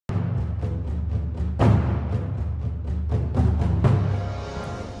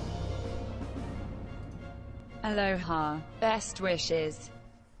Aloha. Best wishes.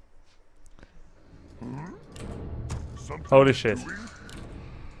 Holy shit.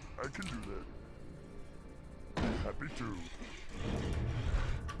 I can do that. Be happy too.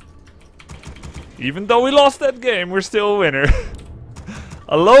 Even though we lost that game, we're still a winner.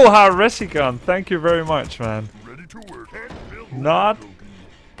 Aloha Resicon, thank you very much, man. Ready to work. Not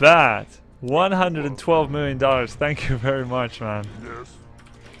bad. $112 million, thank you very much, man. Yes.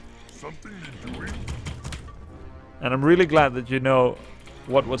 Something you're doing? And I'm really glad that you know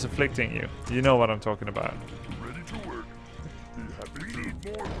what was afflicting you. You know what I'm talking about. Ready to work. Be happy we need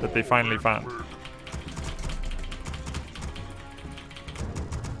more That they finally found. work.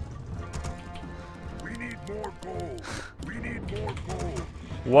 We need more gold. We need more gold.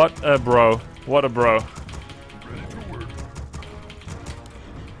 What a bro. What a bro. Ready to work.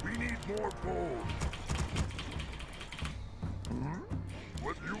 We need more gold.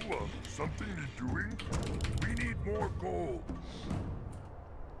 What you want? Something you're doing? We need more gold.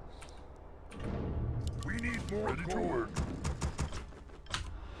 We need more ready gold. To work.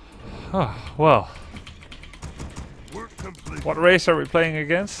 Oh, well. Work complete. What race are we playing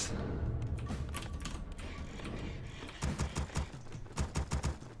against?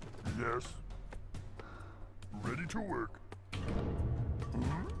 Yes. Ready to work.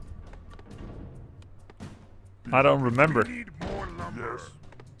 I don't remember. We need more lumber. Yes.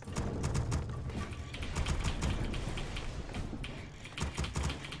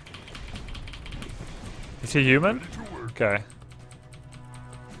 Is he human? Okay.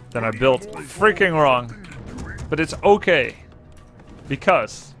 Then I built freaking wrong. But it's okay.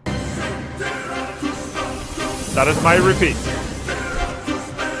 Because that is my repeat.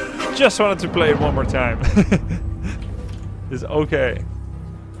 Just wanted to play it one more time. It's okay.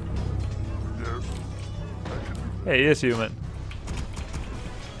 Yes. Hey, he is human.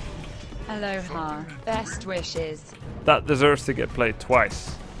 Aloha. Best wishes. That deserves to get played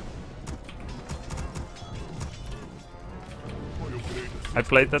twice. I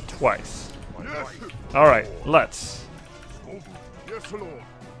played that twice. Yes. Alright, let's. Yes, Lord.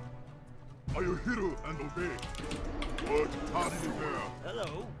 Are you hero and obey? What task is there?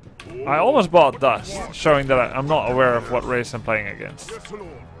 Hello. I almost bought Dust, showing that I'm not aware of what race I'm playing against. Yes, Lord.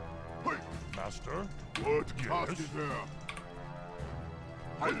 Hey, Master. What task is there?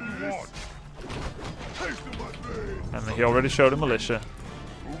 What do you want? Haste to my blade. And he already showed a militia.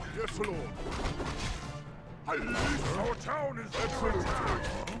 Yes, Lord. Our town is excellent.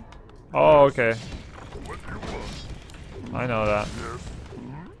 Oh, okay. What do you want? I know that. Yes.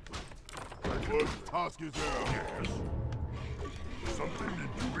 What task is there? Yes. Something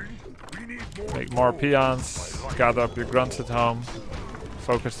you're doing? We need more. Make more gold. peons, gather up your grunts at home,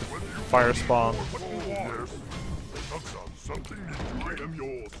 focus the fire spawn. What do you want? Yes. Something you're doing? I am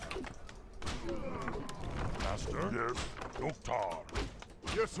yours. Master? Yes. Doctor.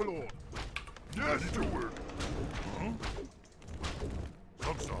 Yes, Lord. Yes. Ready to work.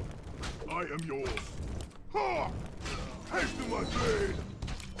 Huh? Some. I am yours. Ha! Haste to my blade.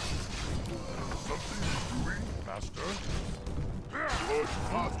 Something you're doing, Master? What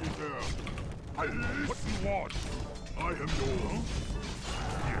task is there? What do you want? I am yours.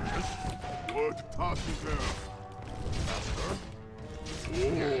 Yes. What task is there? Master?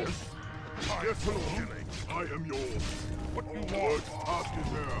 Oh. Yes. Yes, Lord. I am yours. What do you want? What task is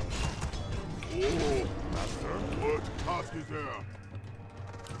there? Oh. Master? What task is there?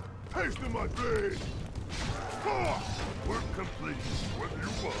 Haste to my blade. Ha! Work complete. What do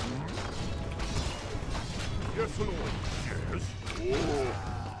you want? Yes, Lord. Yes. Oh.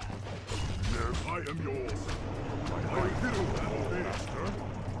 Yes. I am yours. I am hero and obey. Master.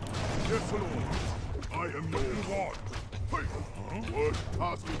 Yes, Lord. I am yours. What do you want? Hey. Huh? What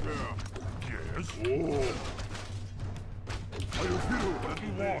task is there? Yes. Oh. I am hero and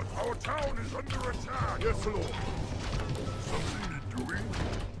obey. Our town is under attack. Yes, Lord. Something you're doing?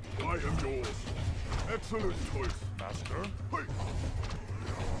 I am yours. Excellent choice, Master. Hey.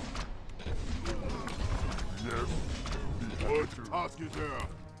 Yes. What task is there?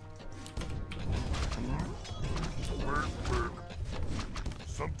 Work.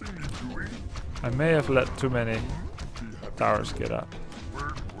 Something you're doing? I may have let too many towers get up.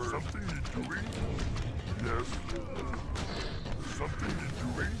 Work. Something you're doing? Yes. Something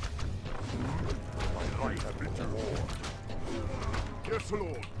you're doing? I like happy to war. Yes,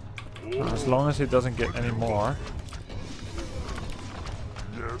 Lord. As long as he doesn't get any more,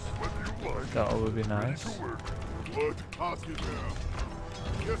 Yes, what do you like? that would be nice. What task is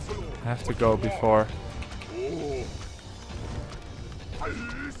there? Yes, Lord. I have to go before Oh.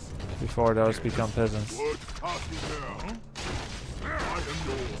 those become peasants. What task is there? I am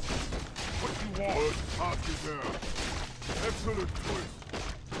yours. What do you want? Good task is there. Excellent choice.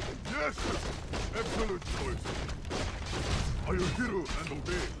 Yes! Excellent choice. Are you hero and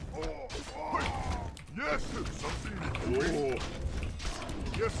obey? Oh! Yes! Something new. Oh!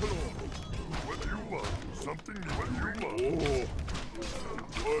 Yes, Lord. What do you want? Something new. What do you want? Oh!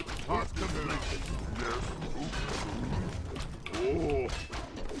 Good task is there. Yes. Oh!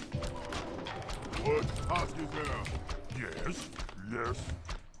 Good task is there. Yes. Yes.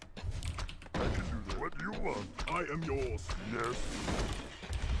 I can do that. What do you want? I am yours. Yes.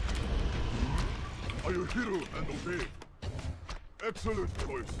 Are you hero and obey? Excellent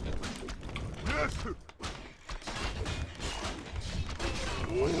choice. Yes!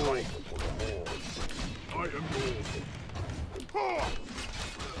 Oh! I am yours. Ha!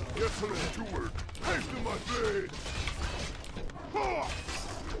 Yes, Lord. To work. Haste in my blade. Ha!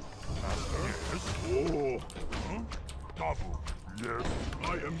 Yes. Oh! Huh? Double. Yes. I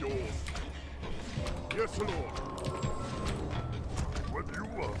am yours. Yes, Lord. What do you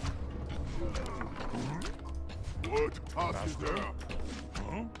want? What task is there?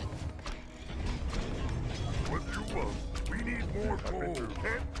 Huh? What do you want? We need more coal.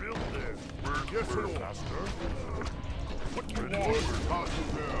 Can't build this. Yes, Lord. Master. What do you want? What task is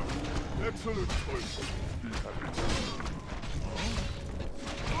there? Excellent choice.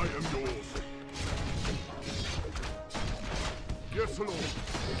 I am yours. Yes, Lord.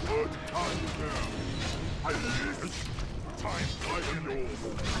 What task is there? Yes. Time. I am yours.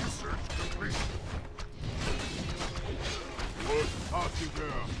 Research complete. What task is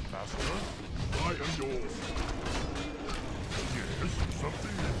there? Master. I am yours. Yes.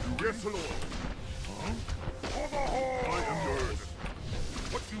 Something to do. Yes, Lord. Huh? For the whole. I am yours.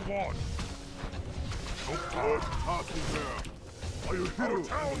 What do you want? What task is there? Are you hero? Our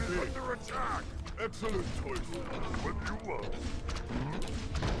town is under attack. Excellent choice. What do you want?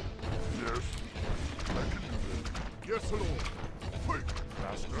 Yes. I can do that. Yes, Lord. Wait.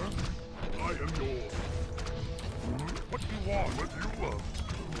 Master. I am yours. What do you want? What do you want?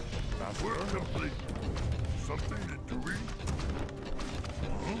 Master. Work complete. Something need doing?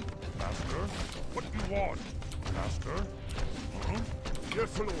 Master. What do you want? Master.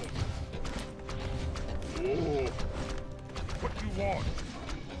 Yes, Lord. Oh. What do you want?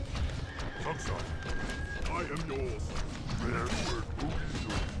 Sunshine. I am yours. Yes.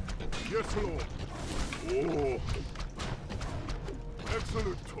 Yes, Lord. Oh.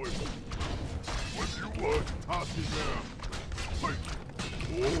 Excellent choice. What do you want? Task is there. Wait.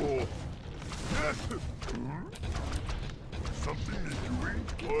 Oh. Yes. Something is doing?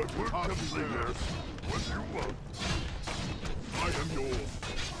 What task is there? What do you want? I am yours.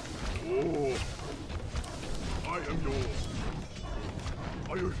 Oh. I am yours.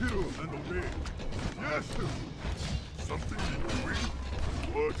 Are you hero and obey? Yes! Something is doing?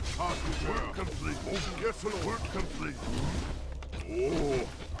 What task is there? Work complete. Oh, yes, Lord. Work complete. Oh.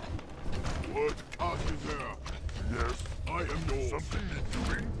 What task is there? Yes. I am yours. Something is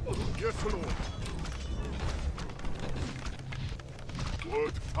doing? Yes, Lord.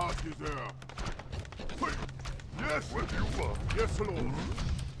 What task is there? Wait. Yes. What do you want? Yes, Lord.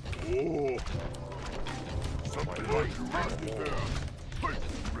 Oh. Something like task is there? Wait.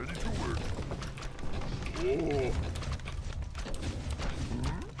 Ready to work. Oh.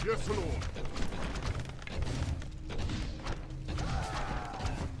 Yes, Lord.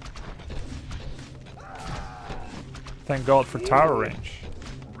 Thank God for tower range.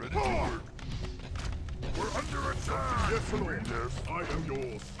 Ready to work. We're under attack. Yes, Lord. Yes, I am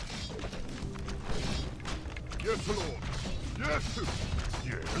yours. Yes, Lord. Yes.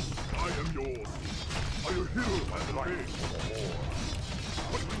 Yes, I am yours. Are you hero and obey?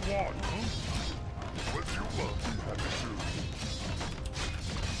 What do you want, huh? What do you want?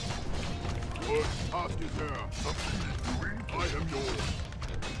 What task is there? Something is doing? I am yours.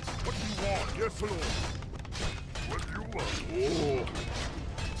 What do you want? Yes, Lord. What do you want? Oh.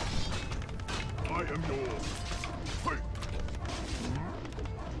 I am yours. Wait.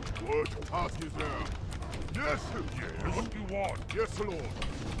 What task is there? Yes. Yes. What do you want? Yes, Lord.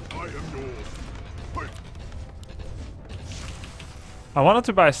 I am yours. Wait. I wanted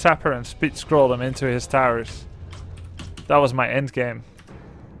to buy a sapper and speed scroll them into his towers. That was my end game.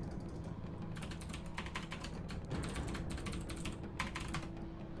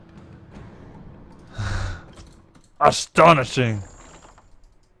 Astonishing!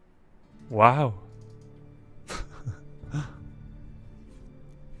 Wow.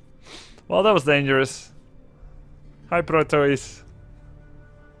 Well, that was dangerous. Hi, Protois.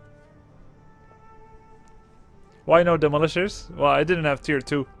 Why no demolishers? Well, I didn't have tier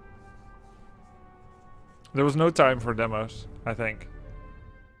 2. There was no time for demos, I think.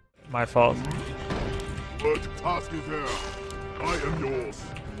 My fault. What task is there? I am yours.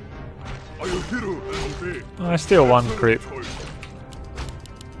 Are you hero and obey? I steal one creep.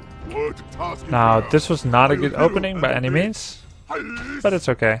 What task is Now, there? this was not a Are you good hero opening and by any obey? means, Yes. but it's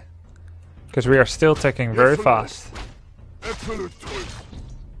okay. Because we are still taking very fast. Excellent choice.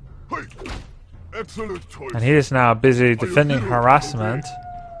 Hey. Excellent choice. And he is now busy defending harassment,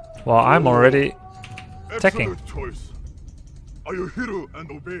 while I'm already attacking. Excellent choice. Are you hero and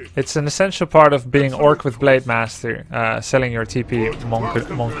obey? It's an essential part of being Orc with Blade Master, selling your TP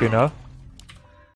Monkuno.